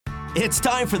It's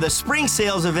time for the spring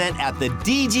sales event at the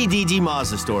DGDG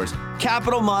Mazda stores.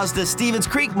 Capital Mazda, Stevens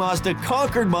Creek Mazda,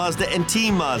 Concord Mazda, and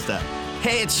Team Mazda.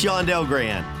 Hey, it's Shondell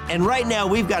Grand. And right now,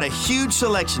 we've got a huge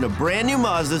selection of brand new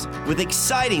Mazdas with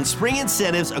exciting spring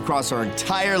incentives across our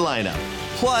entire lineup.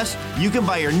 Plus, you can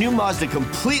buy your new Mazda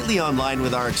completely online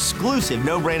with our exclusive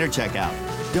no-brainer checkout.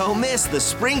 Don't miss the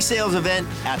spring sales event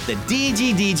at the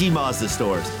DGDG Mazda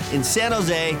stores in San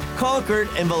Jose, Concord,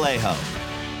 and Vallejo.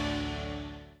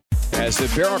 As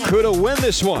the Barracuda win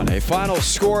this one, a final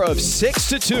score of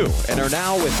 6-2, and are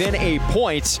now within a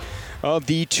point of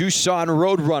the Tucson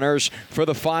Roadrunners for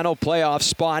the final playoff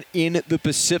spot in the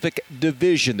Pacific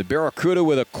Division. The Barracuda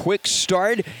with a quick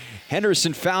start.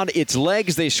 Henderson found its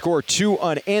legs. They score 2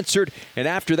 unanswered. And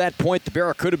after that point, the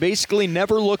Barracuda basically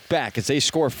never looked back as they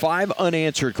score 5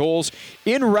 unanswered goals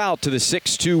en route to the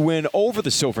 6-2 win over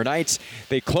the Silver Knights.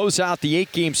 They close out the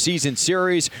 8-game season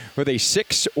series with a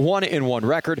 6-1-1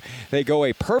 record. They go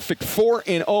a perfect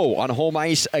 4-0 on home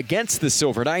ice against the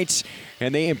Silver Knights.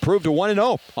 And they improve to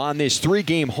 1-0 on this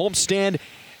 3-game homestand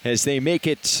as they make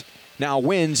it now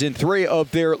wins in 3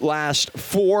 of their last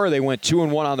 4. They went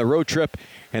 2-1 on the road trip,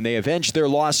 and they avenged their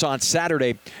loss on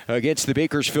Saturday against the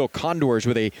Bakersfield Condors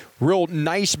with a real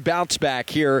nice bounce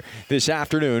back here this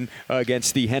afternoon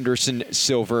against the Henderson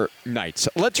Silver Knights.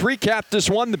 Let's recap this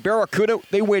one. The Barracuda,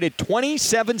 they waited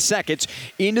 27 seconds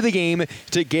into the game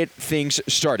to get things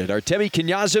started. Artemi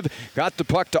Knyazov got the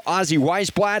puck to Ozzy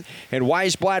Weisblatt, and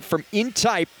Weisblatt from in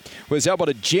type was able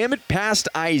to jam it past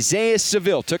Isaiah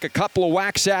Seville. Took a couple of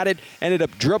whacks at it, ended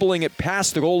up dribbling it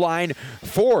past the goal line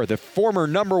for the former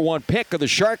 #1 pick of the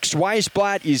Sharks.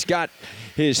 Weisblatt, he's got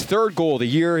his 3rd goal of the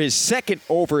year, his 2nd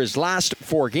over his last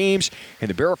 4 games, and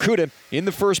the Barracuda in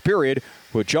the first period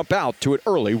will jump out to an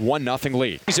early 1-0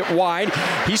 lead. He's it wide.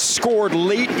 He scored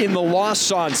late in the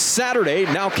loss on Saturday.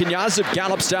 Now Knyazov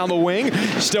gallops down the wing.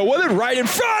 Still with it, right in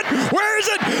front. Where is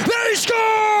it? They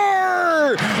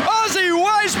score! Ozzy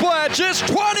Weisblatt just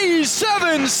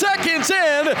 27 seconds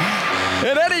in.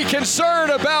 And any concern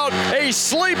about a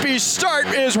sleepy start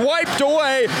is wiped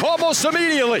away almost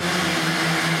immediately.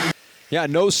 Yeah,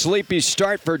 no sleepy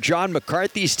start for John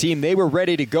McCarthy's team. They were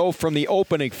ready to go from the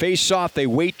opening faceoff. They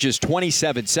wait just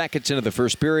 27 seconds into the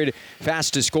first period.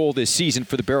 Fastest goal this season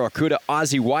for the Barracuda.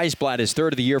 Ozzy Weisblatt is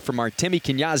 3rd of the year from Artemi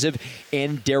Knyazov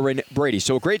and Darren Brady.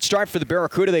 So a great start for the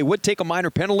Barracuda. They would take a minor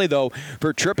penalty, though,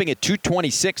 for tripping at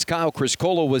 2:26. Kyle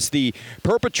Criscola was the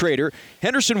perpetrator.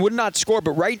 Henderson would not score,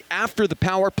 but right after the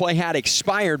power play had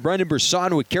expired, Brendan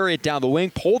Brisson would carry it down the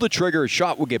wing, pull the trigger, a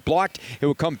shot would get blocked. It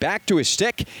would come back to his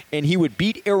stick, and he would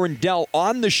beat Arundel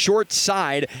on the short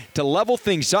side to level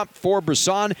things up for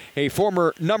Brisson, a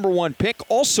former #1 pick,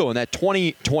 also in that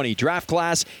 2020 draft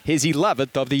class, his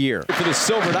 11th of the year. For the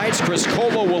Silver Knights,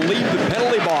 Criscola will leave the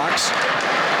penalty box.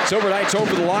 Silver Knights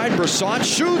over the line. Brisson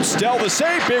shoots. Dell the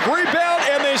save. Big rebound,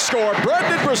 and they score.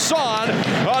 Brendan Brisson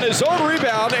on his own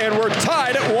rebound, and we're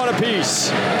tied at 1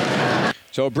 apiece.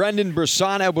 So Brendan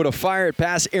Brisson able to fire it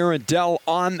past Arundel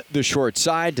on the short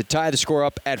side to tie the score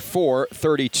up at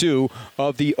 4:32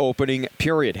 of the opening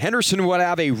period. Henderson would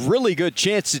have a really good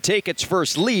chance to take its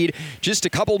first lead. Just a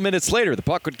couple minutes later, the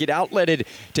puck would get outletted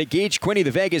to Gage Quinney,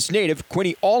 the Vegas native.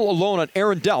 Quinney all alone on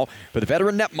Arundel, but the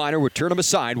veteran netminer would turn him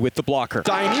aside with the blocker.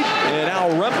 Tiny, and now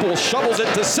Rempel shovels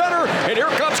it to center, and here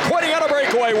comes Quinney on a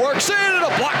breakaway. Works in, and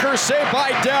a blocker saved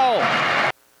by Dell.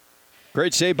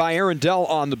 Great save by Arundel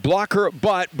on the blocker,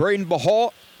 but Braden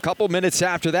Bahal, a couple minutes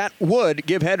after that, would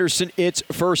give Henderson its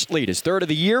first lead. His 3rd of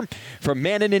the year from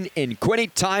Manninen and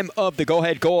Quinney. Time of the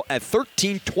go-ahead goal at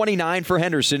 13:29 for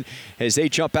Henderson as they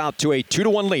jump out to a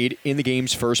 2-1 lead in the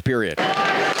game's first period.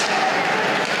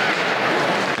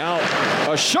 Now,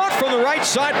 a shot from the right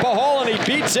side, Bahal, and he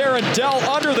beats Arundel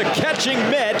under the catching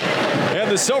mitt. And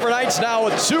the Silver Knights now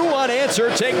with 2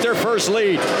 unanswered take their first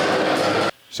lead.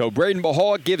 So Braden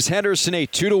Bahal gives Henderson a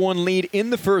 2-1 lead in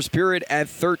the first period at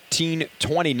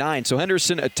 13:29. So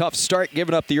Henderson, a tough start,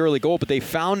 giving up the early goal, but they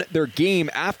found their game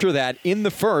after that in the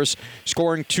first,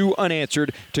 scoring 2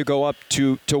 unanswered to go up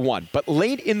 2-1. But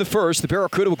late in the first, the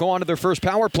Barracuda will go on to their first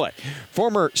power play.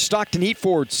 Former Stockton Heat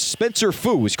forward Spencer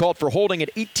Fu was called for holding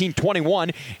at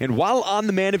 18:21, and while on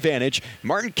the man advantage,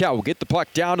 Martin Cow will get the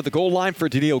puck down to the goal line for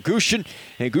Daniil Gushin,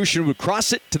 and Gushin would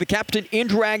cross it to the captain,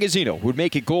 Andrew Agazzino, who would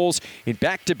make it goals in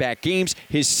back-to-back games.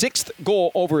 His 6th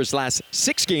goal over his last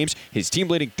 6 games. His team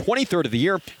leading 23rd of the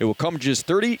year. It will come just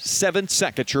 37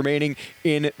 seconds remaining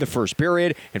in the first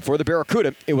period. And for the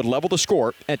Barracuda, it would level the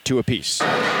score at 2 apiece.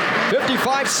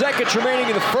 55 seconds remaining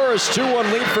in the first.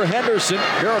 2-1 lead for Henderson.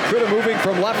 Barracuda moving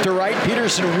from left to right.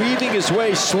 Peterson weaving his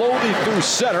way slowly through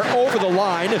center, over the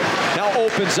line. Now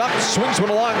opens up, swings one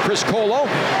along Chris Colo.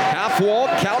 Half wall,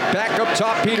 Count back up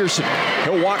top Peterson.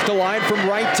 He'll walk the line from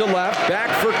right to left. Back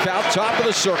for Count, top of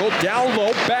the circle. Down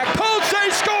low, back post, they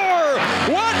score!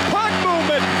 What puck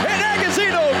movement! And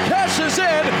Agazzino cashes in,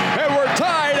 and we're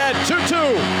tied at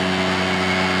 2-2.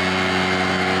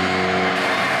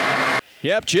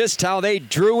 Yep, just how they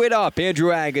drew it up. Andrew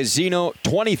Agazzino,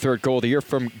 23rd goal of the year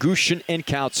from Gushin and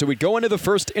Count. So we go into the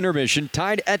first intermission,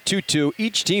 tied at 2-2.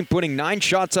 Each team putting 9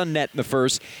 shots on net in the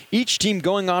first. Each team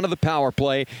going on to the power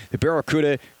play. The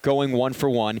Barracuda going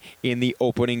 1-for-1 in the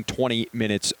opening 20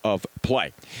 minutes of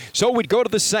play. So we'd go to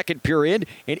the second period,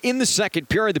 and in the second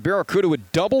period, the Barracuda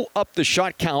would double up the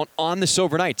shot count on the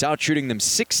Silver Knights, outshooting them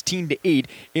 16-8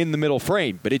 in the middle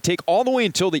frame. But it'd take all the way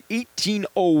until the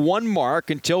 18:01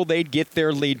 mark until they'd get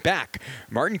their lead back.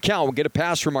 Martin Cal will get a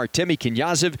pass from Artemi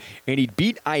Knyazov, and he'd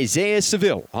beat Isaiah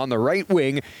Seville on the right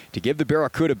wing to give the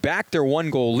Barracuda back their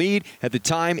 1-goal lead, at the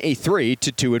time a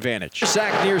 3-2 advantage.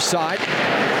 Sack near side.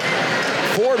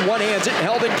 Ford one-hands it,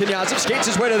 held in Knyazov, skates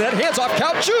his way to the net, hands off,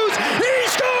 Count, shoots, he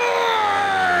scores!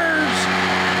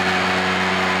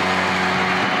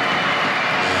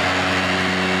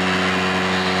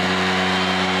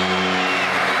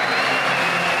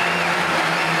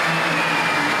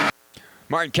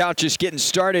 Martin Couch just getting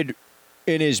started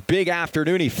in his big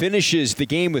afternoon. He finishes the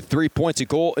game with 3 points, a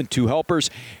goal, and 2 helpers.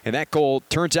 And that goal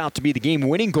turns out to be the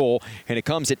game-winning goal, and it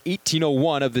comes at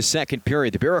 18:01 of the second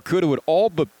period. The Barracuda would all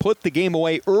but put the game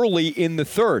away early in the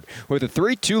third. With a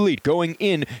 3-2 lead going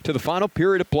in to the final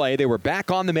period of play, they were back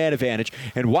on the man advantage.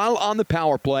 And while on the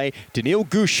power play, Daniil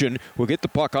Gushin will get the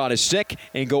puck on his stick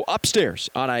and go upstairs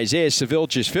on Isaiah Seville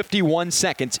just 51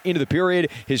 seconds into the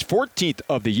period. His 14th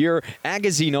of the year.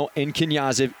 Agazzino and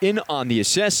Knyazov in on the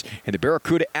assists, and the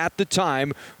Barracuda at the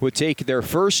time would take their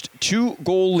first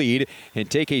 2-goal lead and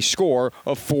take a score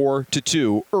of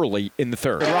 4-2 early in the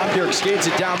third. Ronbjerg skates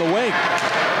it down the wing.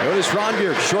 Notice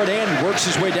Ronbjerg, short hand, works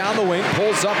his way down the wing,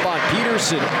 pulls up on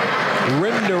Peterson,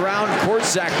 rimmed around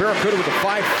Korczak. Barracuda with the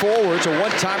 5 forwards, a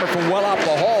one-timer from well out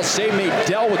the hall. Save made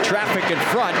Dell with traffic in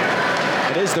front.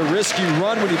 It is the risky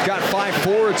run when you've got 5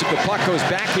 forwards if the puck goes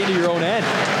back into your own end.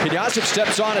 Knyazov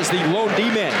steps on as the lone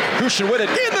D-man. Gushin with it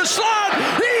in the slot.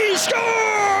 He scores!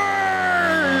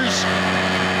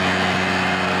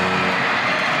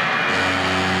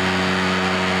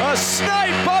 A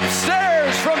snipe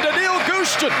upstairs from Daniil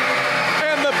Gushin.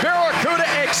 And the Barracuda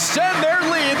extend their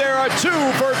lead. They are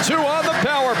 2 for 2 on the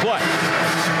power play.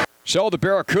 So the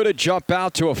Barracuda jump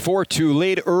out to a 4-2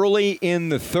 lead early in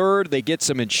the third. They get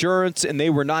some insurance, and they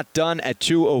were not done at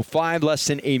 2:05. Less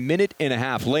than a minute and a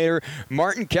half later,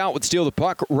 Martin Count would steal the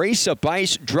puck, race up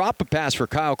ice, drop a pass for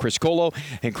Kyle Criscolo,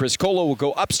 and Criscolo will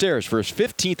go upstairs for his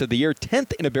 15th of the year,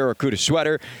 10th in a Barracuda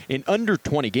sweater in under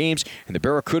 20 games, and the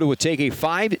Barracuda would take a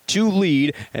 5-2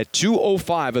 lead at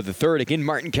 2:05 of the third. Again,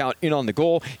 Martin Count in on the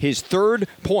goal, his 3rd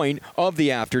point of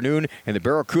the afternoon, and the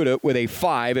Barracuda with a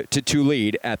 5-2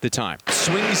 lead at the time.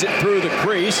 Swings it through the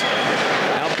crease.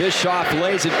 Now Bischoff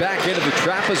lays it back into the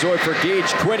trapezoid for Gage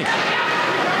Quinney.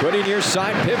 Quinney near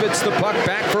side, pivots the puck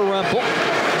back for Rempel.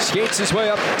 Skates his way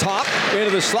up top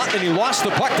into the slot, and he lost the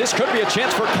puck. This could be a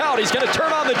chance for Count. He's going to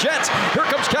turn on the Jets. Here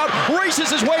comes Count, races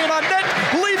his way in on net,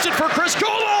 leaves it for Chris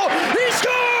Colo. He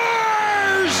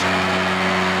scores!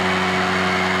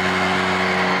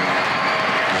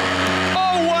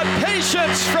 Oh, what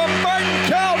patience from Martin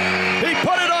Count. He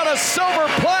put it on a silver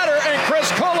platter, and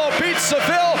Chris Colo beats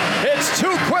Seville. It's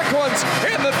 2 quick ones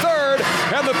in the third,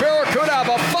 and the Barracuda have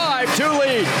a 5-2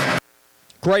 lead.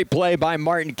 Great play by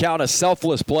Martin Count, a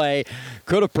selfless play.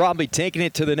 Could have probably taken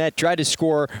it to the net, tried to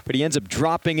score, but he ends up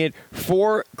dropping it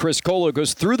for Chris Colo.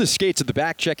 Goes through the skates of the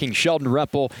back-checking Sheldon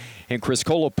Rempel, and Chris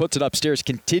Colo puts it upstairs.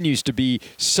 Continues to be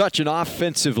such an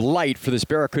offensive light for this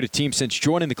Barracuda team since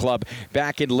joining the club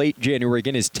back in late January.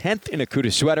 Again, his 10th in a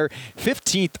Cuda sweater,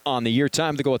 15th on the year.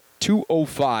 Time to go at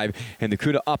 2:05, and the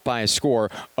Cuda up by a score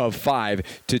of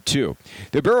 5-2.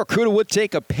 The Barracuda would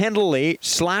take a penalty,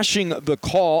 slashing the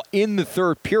call in the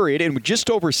third period, and with just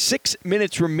over 6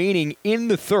 minutes remaining in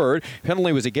the third,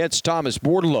 penalty was against Thomas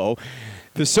Bordelot.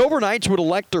 The Silver Knights would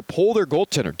elect to pull their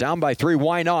goaltender. Down by 3,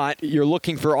 why not? You're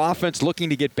looking for offense, looking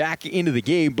to get back into the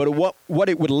game, but what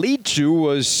it would lead to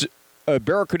was a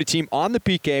Barracuda team on the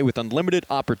PK with unlimited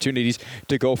opportunities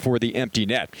to go for the empty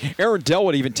net. Aaron Dell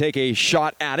would even take a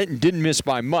shot at it and didn't miss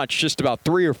by much, just about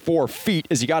 3 or 4 feet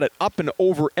as he got it up and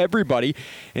over everybody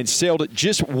and sailed it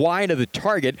just wide of the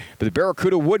target. But the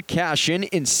Barracuda would cash in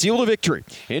and seal the victory.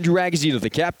 Andrew Agozzino, the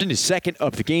captain, is second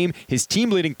of the game. His team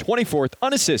leading 24th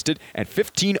unassisted at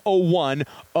 15:01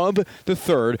 of the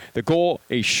third. The goal,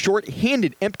 a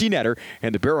short-handed empty netter,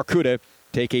 and the Barracuda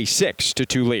take a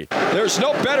 6-2 lead. There's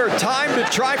no better time to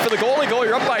try for the goalie goal.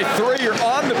 You're up by 3. You're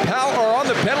on the power or on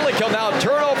the penalty kill now.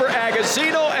 Turnover.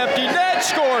 Agozzino, empty net,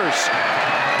 scores.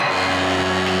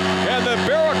 And the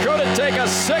Barracuda take a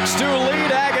 6-2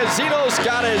 lead. Agozzino's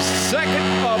got his second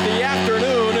of the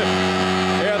afternoon.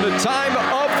 And the time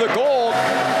of the goal,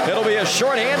 it'll be a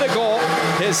shorthanded goal.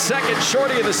 His second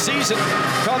shorty of the season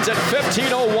comes at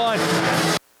 15:01.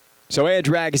 So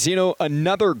Andrew Agozzino,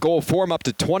 another goal for him, up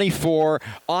to 24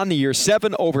 on the year,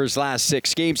 7 over his last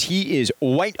 6 games. He is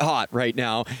white hot right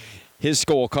now. His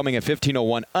goal coming at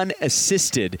 15:01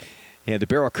 unassisted. And the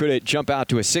Barracuda jump out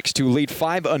to a 6-2 lead,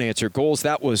 5 unanswered goals.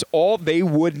 That was all they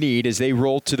would need as they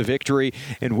rolled to the victory.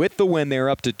 And with the win, they're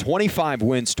up to 25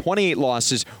 wins, 28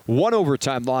 losses, 1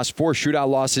 overtime loss, 4 shootout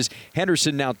losses.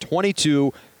 Henderson now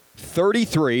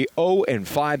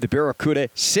 22-33-0-5. The Barracuda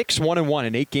 6-1-1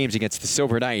 in 8 games against the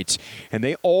Silver Knights. And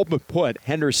they all but put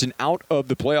Henderson out of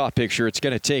the playoff picture. It's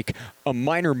going to take a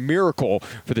minor miracle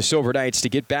for the Silver Knights to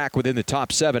get back within the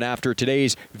top 7 after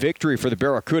today's victory for the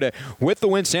Barracuda. With the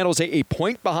win, San Jose a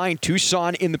point behind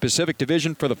Tucson in the Pacific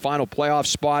Division for the final playoff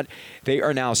spot. They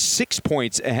are now 6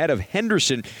 points ahead of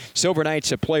Henderson. Silver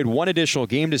Knights have played 1 additional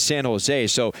game to San Jose,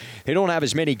 so they don't have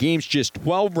as many games, just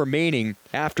 12 remaining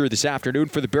after this afternoon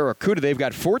for the Barracuda. They've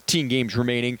got 14 games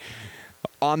remaining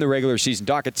on the regular season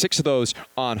docket, 6 of those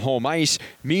on home ice.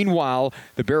 Meanwhile,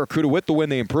 the Barracuda, with the win,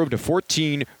 they improved to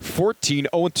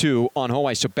 14-0-2 on home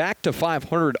ice. So back to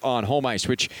 500 on home ice,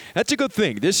 which that's a good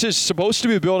thing. This is supposed to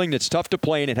be a building that's tough to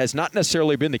play in. It has not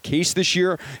necessarily been the case this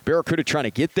year. Barracuda trying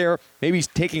to get there. Maybe it's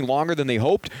taking longer than they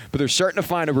hoped, but they're starting to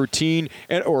find a routine,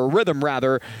 or a rhythm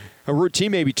rather, a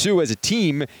routine maybe too as a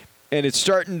team. And it's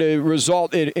starting to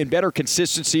result in better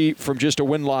consistency from just a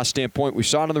win-loss standpoint. We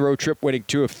saw it on the road trip, winning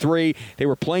 2 of 3. They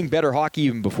were playing better hockey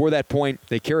even before that point.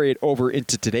 They carry it over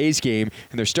into today's game,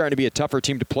 and they're starting to be a tougher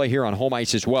team to play here on home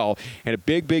ice as well. And a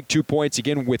big 2 points,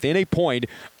 again, within a point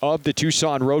of the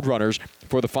Tucson Roadrunners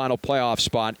for the final playoff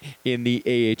spot in the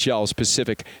AHL's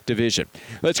Pacific Division.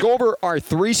 Let's go over our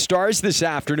 3 stars this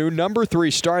afternoon. Number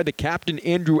 3 star, the captain,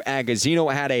 Andrew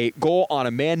Agozzino, had a goal on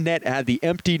a man net, had the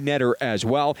empty netter as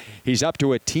well. He's up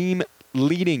to a team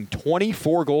leading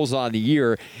 24 goals on the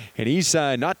year, and he's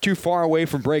not too far away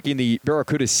from breaking the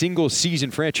Barracuda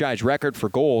single-season franchise record for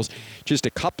goals, just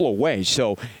a couple away.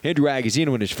 So Andrew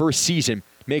Agozzino in his first season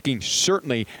making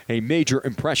certainly a major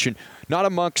impression,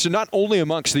 not only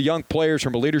amongst the young players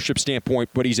from a leadership standpoint,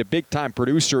 but he's a big-time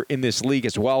producer in this league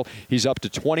as well. He's up to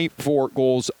 24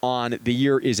 goals on the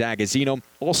year is Agozzino.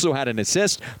 Also had an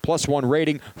assist, +1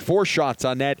 rating, 4 shots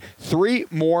on net, 3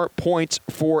 more points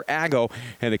for Ago,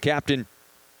 and the captain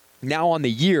now on the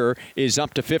year is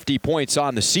up to 50 points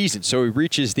on the season. So he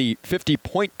reaches the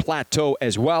 50-point plateau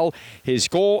as well. His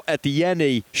goal at the end,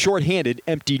 a shorthanded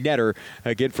empty netter,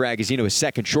 again for Agozzino, his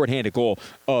second shorthanded goal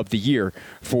of the year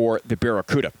for the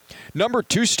Barracuda. Number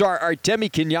 2 star,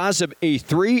 Artemi Knyazov, a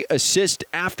 3-assist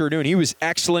afternoon. He was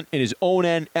excellent in his own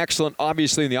end, excellent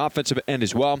obviously in the offensive end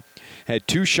as well. Had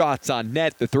 2 shots on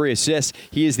net, the 3 assists.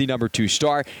 He is the number 2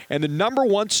 star. And the number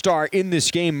 1 star in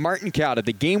this game, Martin Cuda,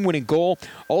 the game-winning goal,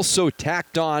 also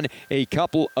tacked on a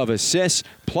couple of assists,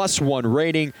 +1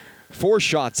 rating, 4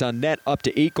 shots on net, up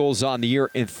to 8 goals on the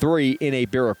year, and 3 in a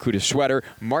Barracuda sweater.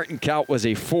 Martin Kaut was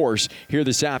a force here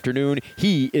this afternoon.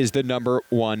 He is the number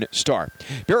 1 star.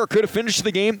 Barracuda finished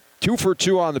the game 2 for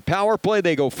 2 on the power play.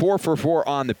 They go 4 for 4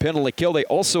 on the penalty kill. They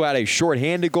also had a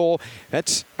shorthanded goal.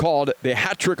 That's called the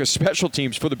hat trick of special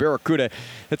teams for the Barracuda.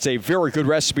 That's a very good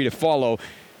recipe to follow.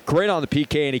 Great on the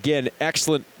PK, and again,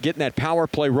 excellent getting that power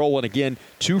play rolling again,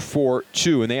 2 for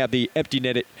 2. And they have the empty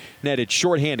netted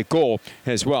shorthanded goal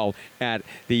as well at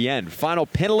the end. Final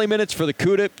penalty minutes for the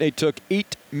Cuda. They took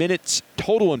 8 minutes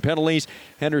total in penalties.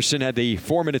 Henderson had the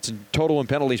 4 minutes in total in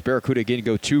penalties. Barracuda again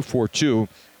go 2 for 2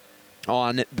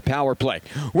 on the power play.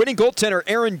 Winning goaltender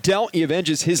Aaron Dell, he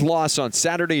avenges his loss on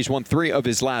Saturday. He's won 3 of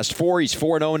his last 4. He's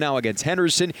 4-0 now against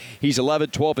Henderson. He's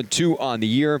 11-12-2 on the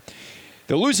year.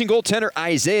 The losing goaltender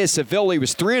Isaiah Savelli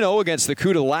was 3-0 against the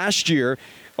Cuda last year,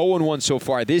 0-1 so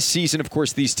far this season. Of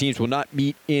course, these teams will not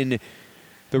meet in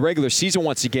the regular season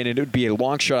once again, and it would be a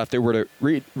long shot if they were to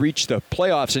reach the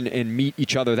playoffs and meet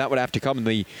each other. That would have to come in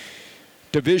the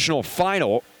divisional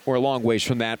final or a long ways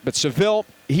from that. But Seville,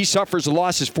 he suffers a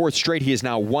loss, his fourth straight. He is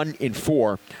now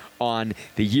 1-4 on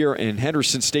the year, and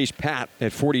Henderson stays pat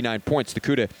at 49 points. The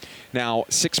Cuda now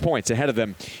 6 points ahead of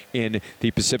them in the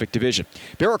Pacific Division.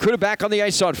 Barracuda back on the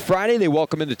ice on Friday. They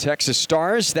welcome in the Texas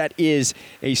Stars. That is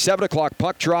a 7 o'clock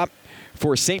puck drop.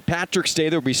 For St. Patrick's Day,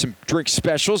 there will be some drink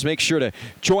specials. Make sure to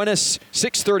join us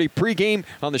 6:30 pregame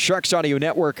on the Sharks Audio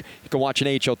Network. You can watch on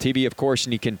AHL TV, of course,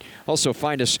 and you can also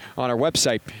find us on our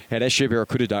website at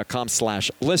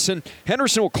sjbarracuda.com/listen.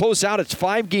 Henderson will close out its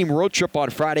 5-game road trip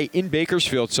on Friday in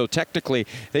Bakersfield, so technically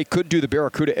they could do the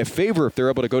Barracuda a favor if they're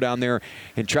able to go down there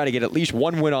and try to get at least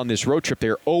one win on this road trip.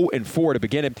 They're 0-4 to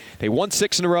begin it. They won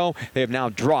 6 in a row. They have now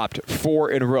dropped 4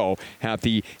 in a row, have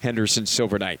the Henderson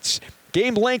Silver Knights.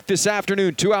 Game length this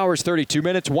afternoon, 2 hours, 32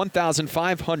 minutes,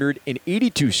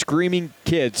 1,582 screaming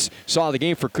kids saw the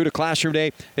game for Cuda Classroom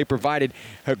Day. They provided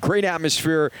a great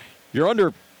atmosphere. You're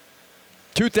under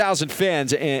 2,000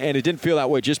 fans, and it didn't feel that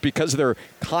way just because of their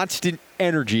constant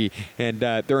energy and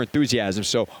their enthusiasm.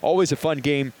 So always a fun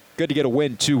game. Good to get a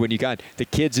win, too, when you got the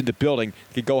kids in the building.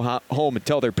 You can go home and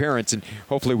tell their parents, and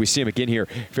hopefully we see them again here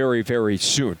very, very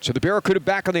soon. So the Barracuda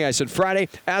back on the ice on Friday,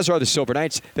 as are the Silver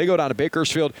Knights. They go down to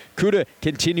Bakersfield. Cuda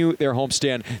continue their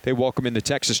homestand. They welcome in the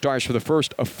Texas Stars for the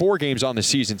first of 4 games on the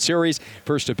season series.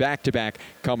 First of back-to-back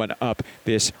coming up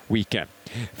this weekend.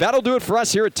 That'll do it for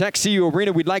us here at TechCU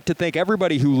Arena. We'd like to thank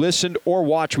everybody who listened or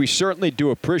watched. We certainly do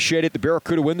appreciate it. The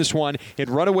Barracuda win this one in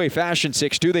runaway fashion,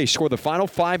 6-2. They score the final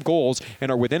 5 goals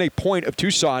and are within a point of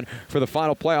Tucson for the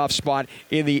final playoff spot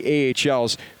in the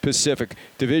AHL's Pacific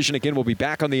Division. Again, we'll be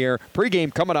back on the air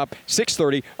pregame coming up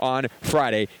 6:30 on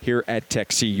Friday here at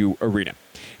TechCU Arena.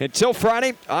 Until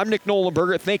Friday, I'm Nick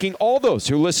Nolenberger, thanking all those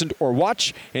who listened or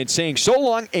watched and saying so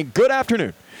long and good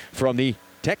afternoon from the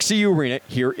TechCU Arena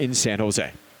here in San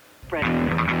Jose.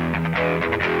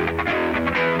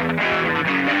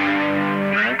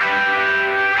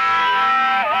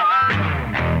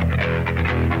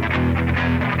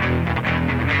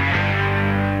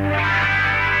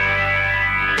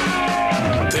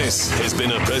 This has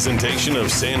been a presentation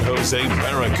of San Jose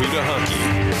Barracuda Hockey.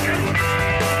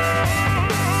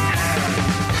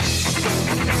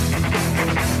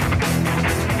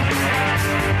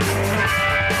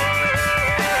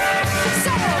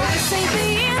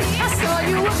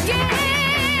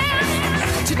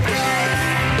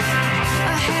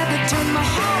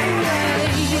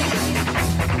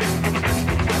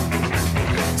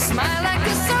 Smile